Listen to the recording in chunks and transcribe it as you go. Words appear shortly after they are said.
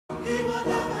He will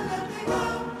never let me go,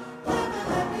 never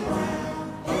let me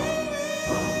down.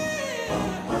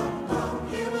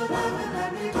 He will never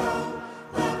let me go,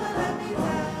 never let me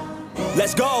down.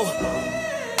 Let's go.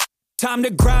 Time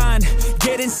to grind,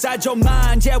 get inside your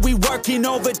mind. Yeah, we working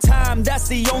overtime, that's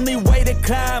the only way to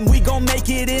climb. We gon' make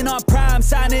it in our prime,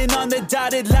 signing on the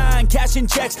dotted line, cashing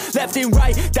checks left and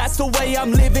right. That's the way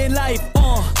I'm living life.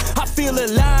 I feel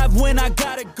alive when I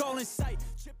got a goal in sight.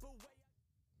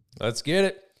 Let's get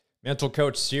it. Mental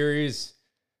Coach Series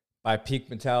by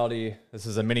Peak Mentality. This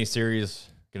is a mini series,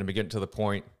 going to be getting to the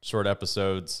point, short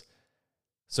episodes.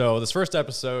 So this first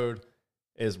episode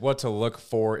is what to look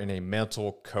for in a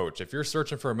mental coach. If you're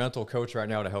searching for a mental coach right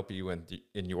now to help you in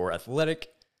your athletic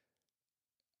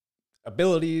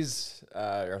abilities,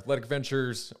 your athletic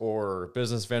ventures, or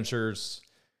business ventures,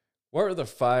 what are the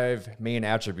 5 main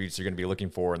attributes you're going to be looking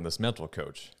for in this mental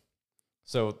coach?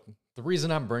 So the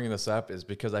reason I'm bringing this up is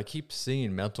because I keep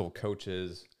seeing mental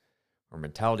coaches or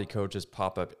mentality coaches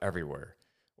pop up everywhere,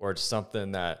 or it's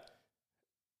something that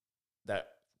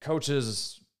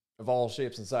coaches of all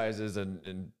shapes and sizes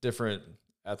and different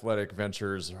athletic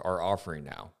ventures are offering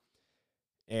now.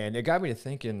 And it got me to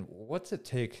thinking, what's it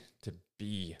take to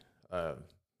be a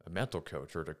mental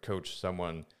coach, or to coach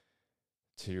someone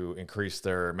to increase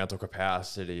their mental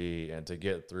capacity and to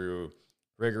get through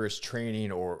rigorous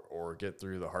training or get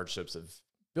through the hardships of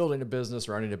building a business,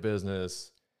 running a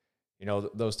business,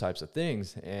 those types of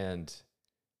things. And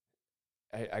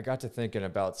I got to thinking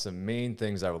about some main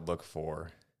things I would look for.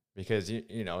 Because,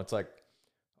 it's like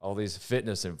all these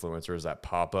fitness influencers that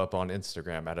pop up on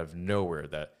Instagram out of nowhere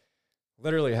that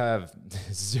literally have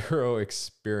zero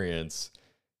experience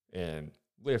in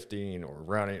lifting or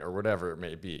running or whatever it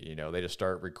may be. They just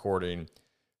start recording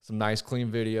some nice,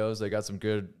 clean videos. They got some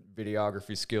good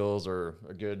videography skills, or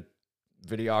a good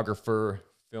videographer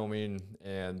filming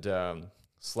and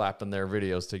slapping their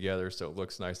videos together so it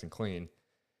looks nice and clean.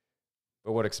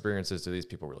 But what experiences do these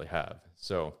people really have?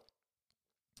 So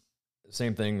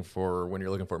same thing for when you're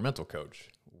looking for a mental coach.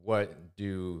 What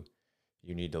do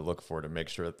you need to look for to make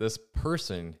sure that this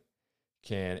person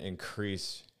can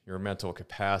increase your mental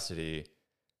capacity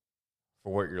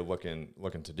for what you're looking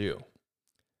to do?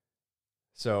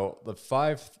 So the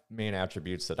 5 main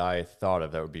attributes that I thought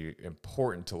of that would be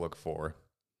important to look for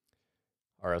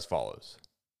are as follows.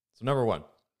 So number 1,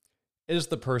 is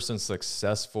the person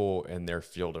successful in their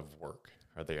field of work?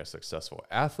 Are they a successful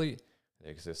athlete?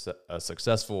 A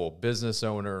successful business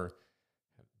owner?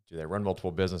 Do they run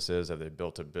multiple businesses? Have they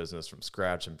built a business from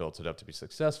scratch and built it up to be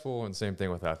successful? And same thing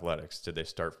with athletics. Did they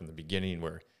start from the beginning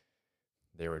where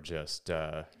they were just,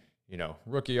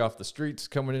 rookie off the streets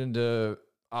coming into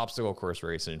obstacle course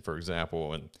racing, for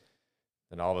example, and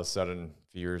then all of a sudden,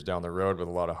 a few years down the road, with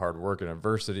a lot of hard work and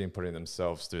adversity and putting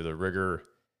themselves through the rigor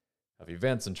of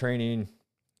events and training,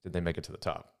 did they make it to the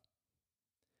top?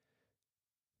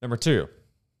 Number 2,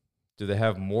 do they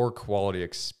have more quality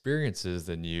experiences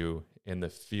than you in the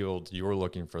field you're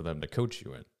looking for them to coach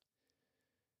you in?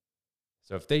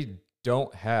 So if they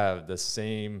don't have the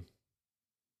same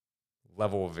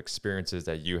level of experiences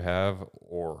that you have,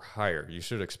 or higher, you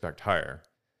should expect higher,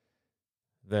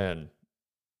 then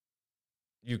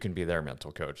you can be their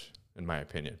mental coach, in my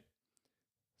opinion.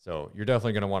 So you're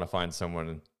definitely going to want to find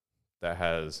someone that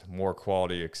has more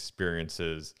quality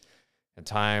experiences and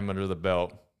time under the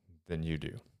belt than you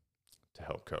do to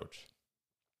help coach.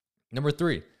 Number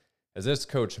 3, is this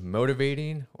coach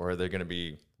motivating, or are they going to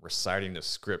be reciting the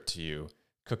script to you,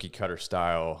 cookie cutter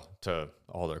style, to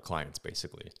all their clients,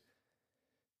 basically?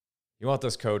 You want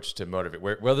this coach to motivate,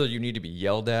 whether you need to be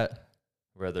yelled at,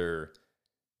 whether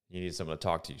you need someone to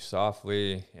talk to you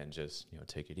softly and just,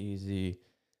 take it easy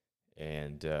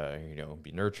and,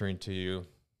 be nurturing to you.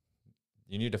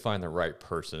 You need to find the right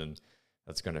person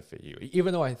that's going to fit you.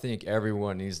 Even though I think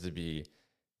everyone needs to be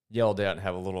yelled at and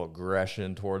have a little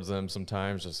aggression towards them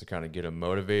sometimes, just to kind of get them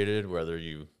motivated, whether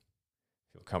you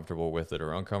feel comfortable with it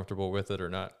or uncomfortable with it or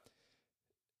not,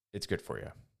 it's good for you.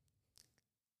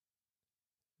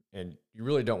 And you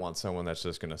really don't want someone that's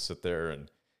just going to sit there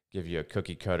and give you a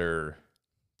cookie cutter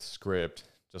script,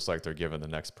 just like they're giving the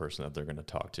next person that they're going to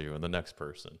talk to and the next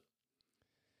person.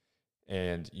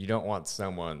 And you don't want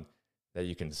someone that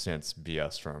you can sense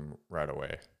BS from right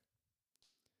away.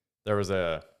 There was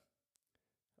a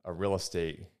real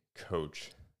estate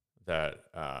coach that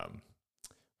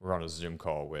we're on a Zoom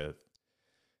call with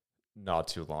not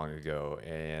too long ago,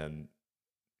 and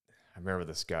I remember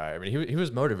this guy. I mean, he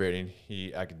was motivating.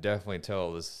 I could definitely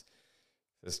tell this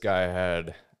guy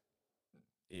had,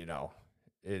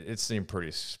 it seemed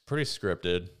pretty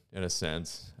scripted in a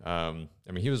sense. I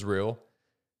mean, he was real.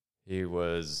 He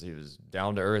was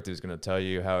down to earth. He was going to tell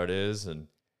you how it is, and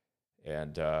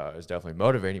it was definitely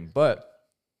motivating. But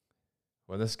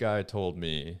when this guy told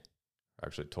me,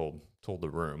 actually told the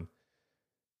room,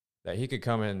 that he could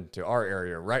come into our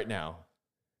area right now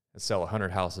and sell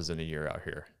 100 houses in a year out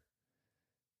here,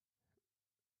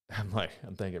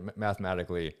 I'm thinking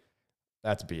mathematically,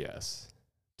 that's BS.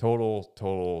 Total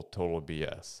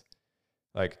BS.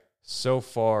 Like, so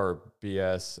far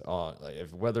BS on, like,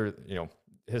 if whether,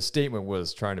 his statement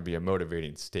was trying to be a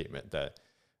motivating statement that,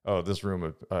 oh, this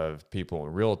room of people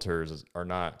and realtors are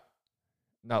not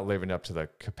living up to the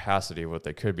capacity of what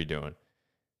they could be doing.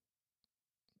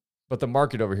 But the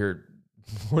market over here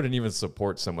wouldn't even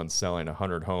support someone selling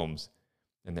 100 homes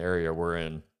in the area we're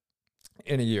in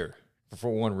a year for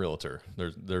one realtor.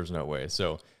 There's no way.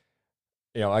 So,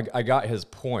 I got his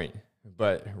point,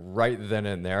 but right then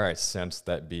and there, I sensed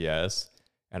that BS,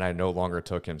 and I no longer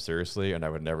took him seriously, and I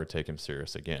would never take him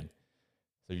serious again.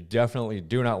 So you definitely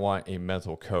do not want a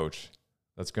mental coach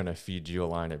that's going to feed you a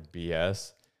line of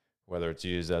BS, whether it's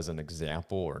used as an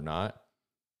example or not.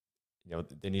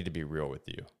 They need to be real with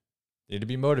you. They need to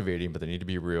be motivating, but they need to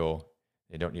be real.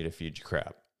 They don't need to feed you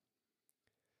crap.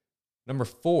 Number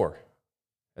 4,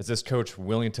 is this coach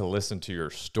willing to listen to your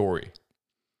story?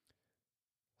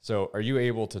 So are you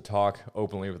able to talk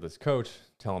openly with this coach,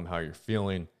 tell him how you're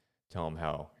feeling, tell him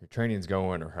how your training's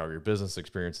going or how your business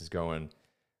experience is going,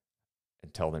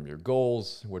 and tell them your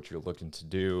goals, what you're looking to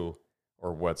do,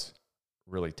 or what's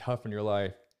really tough in your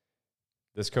life?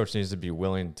 This coach needs to be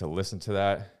willing to listen to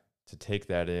that, to take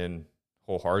that in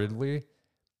wholeheartedly,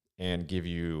 and give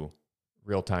you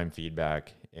real-time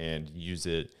feedback and use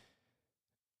it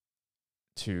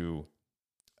to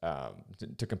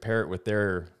compare it with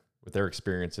their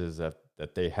experiences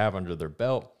that they have under their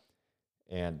belt,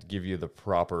 and give you the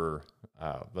proper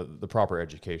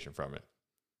education from it.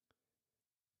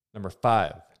 Number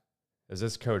 5, is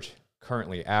this coach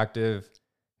currently active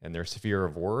in their sphere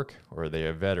of work, or are they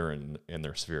a veteran in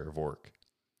their sphere of work?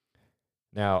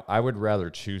 Now, I would rather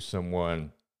choose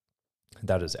someone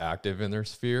that is active in their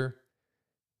sphere,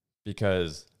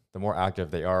 because the more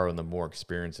active they are and the more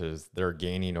experiences they're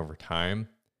gaining over time,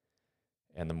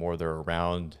 and the more they're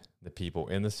around the people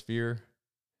in the sphere,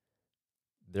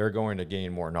 they're going to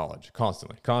gain more knowledge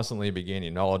constantly be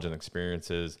gaining knowledge and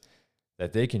experiences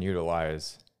that they can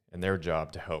utilize in their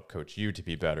job to help coach you to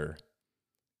be better.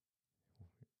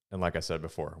 And like I said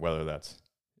before, whether that's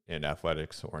in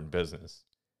athletics or in business.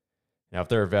 Now, if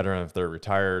they're a veteran, if they're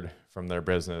retired from their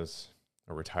business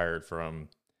or retired from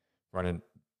running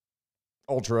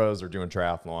ultras or doing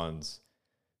triathlons,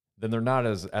 then they're not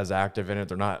as active in it.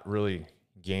 They're not really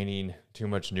gaining too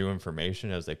much new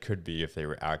information as they could be if they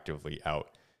were actively out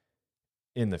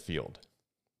in the field.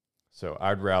 So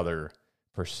I'd rather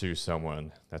pursue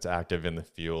someone that's active in the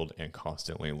field and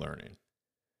constantly learning.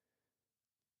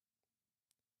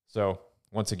 So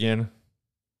once again,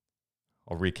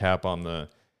 I'll recap on the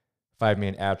 5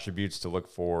 main attributes to look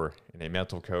for in a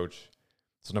mental coach.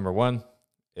 So number 1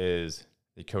 is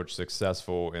the coach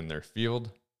successful in their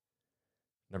field.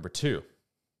 Number 2,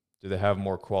 do they have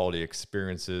more quality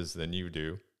experiences than you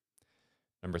do?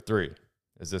 Number 3,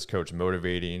 is this coach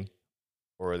motivating,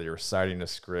 or are they reciting a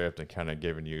script and kind of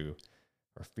giving you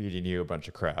or feeding you a bunch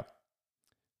of crap?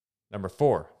 Number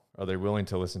 4, are they willing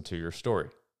to listen to your story?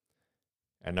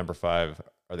 And number 5,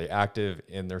 are they active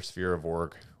in their sphere of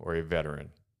work or a veteran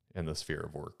in the sphere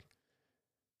of work?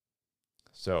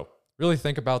 So really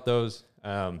think about those.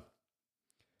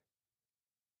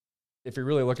 If you're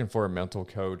really looking for a mental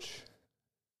coach,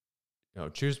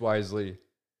 choose wisely,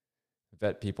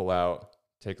 vet people out,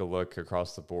 take a look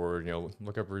across the board,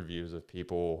 look up reviews of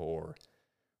people,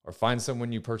 or find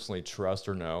someone you personally trust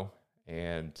or know,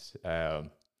 and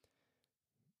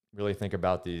really think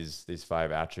about these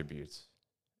 5 attributes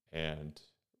and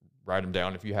write them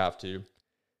down if you have to.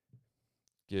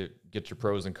 Get your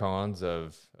pros and cons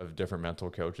of different mental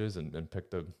coaches and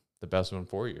pick the best one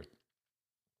for you.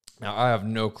 Now, I have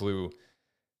no clue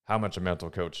how much a mental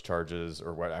coach charges,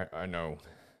 or what. I know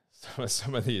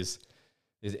some of these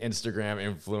Instagram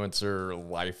influencer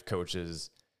life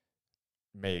coaches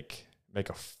make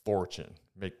a fortune,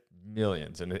 make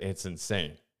millions, and it's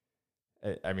insane.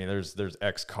 I mean, there's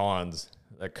ex-cons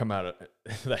that come out of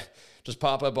that just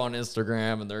pop up on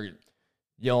Instagram, and they're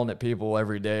yelling at people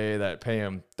every day that pay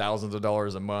them thousands of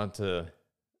dollars a month to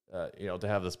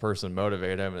have this person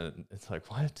motivate them. And it's like,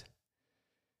 what?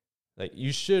 Like,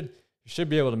 you should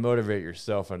be able to motivate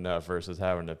yourself enough versus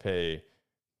having to pay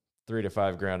 $3,000 to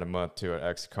 $5,000 a month to an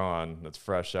ex-con that's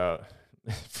fresh out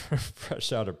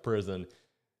of prison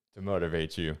to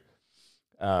motivate you.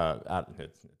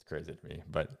 It's crazy to me,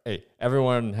 but hey,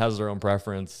 everyone has their own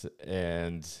preference,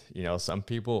 and some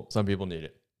people need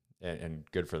it, and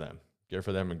good for them,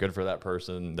 and good for that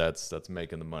person that's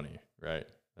making the money, right?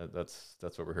 That's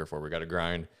what we're here for. We got to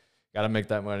grind, got to make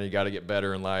that money, got to get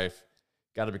better in life,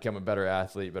 got to become a better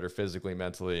athlete, better physically,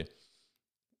 mentally.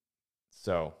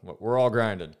 So we're all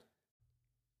grinding.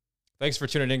 Thanks for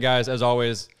tuning in, guys. As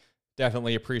always,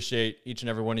 definitely appreciate each and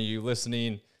every one of you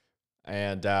listening.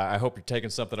 And I hope you're taking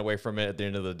something away from it at the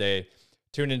end of the day.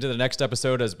 Tune into the next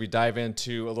episode as we dive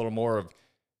into a little more of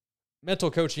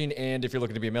mental coaching. And if you're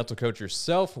looking to be a mental coach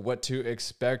yourself, what to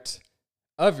expect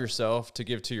of yourself to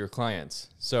give to your clients.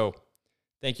 So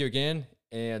thank you again,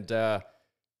 and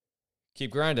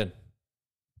keep grinding.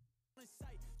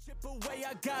 Away,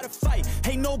 I gotta fight.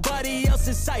 Ain't nobody else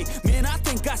in sight. Man, I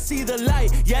think I see the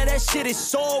light. Yeah, that shit is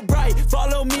so bright.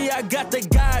 Follow me, I got the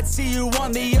guide. See you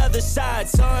on the other side,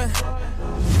 son.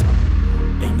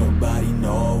 Ain't nobody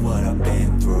know what I've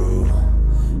been through.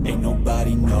 Ain't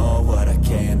nobody know what I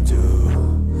can do.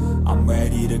 I'm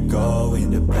ready to go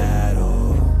into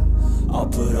battle. I'll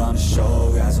put on a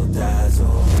show, razzle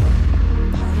dazzle.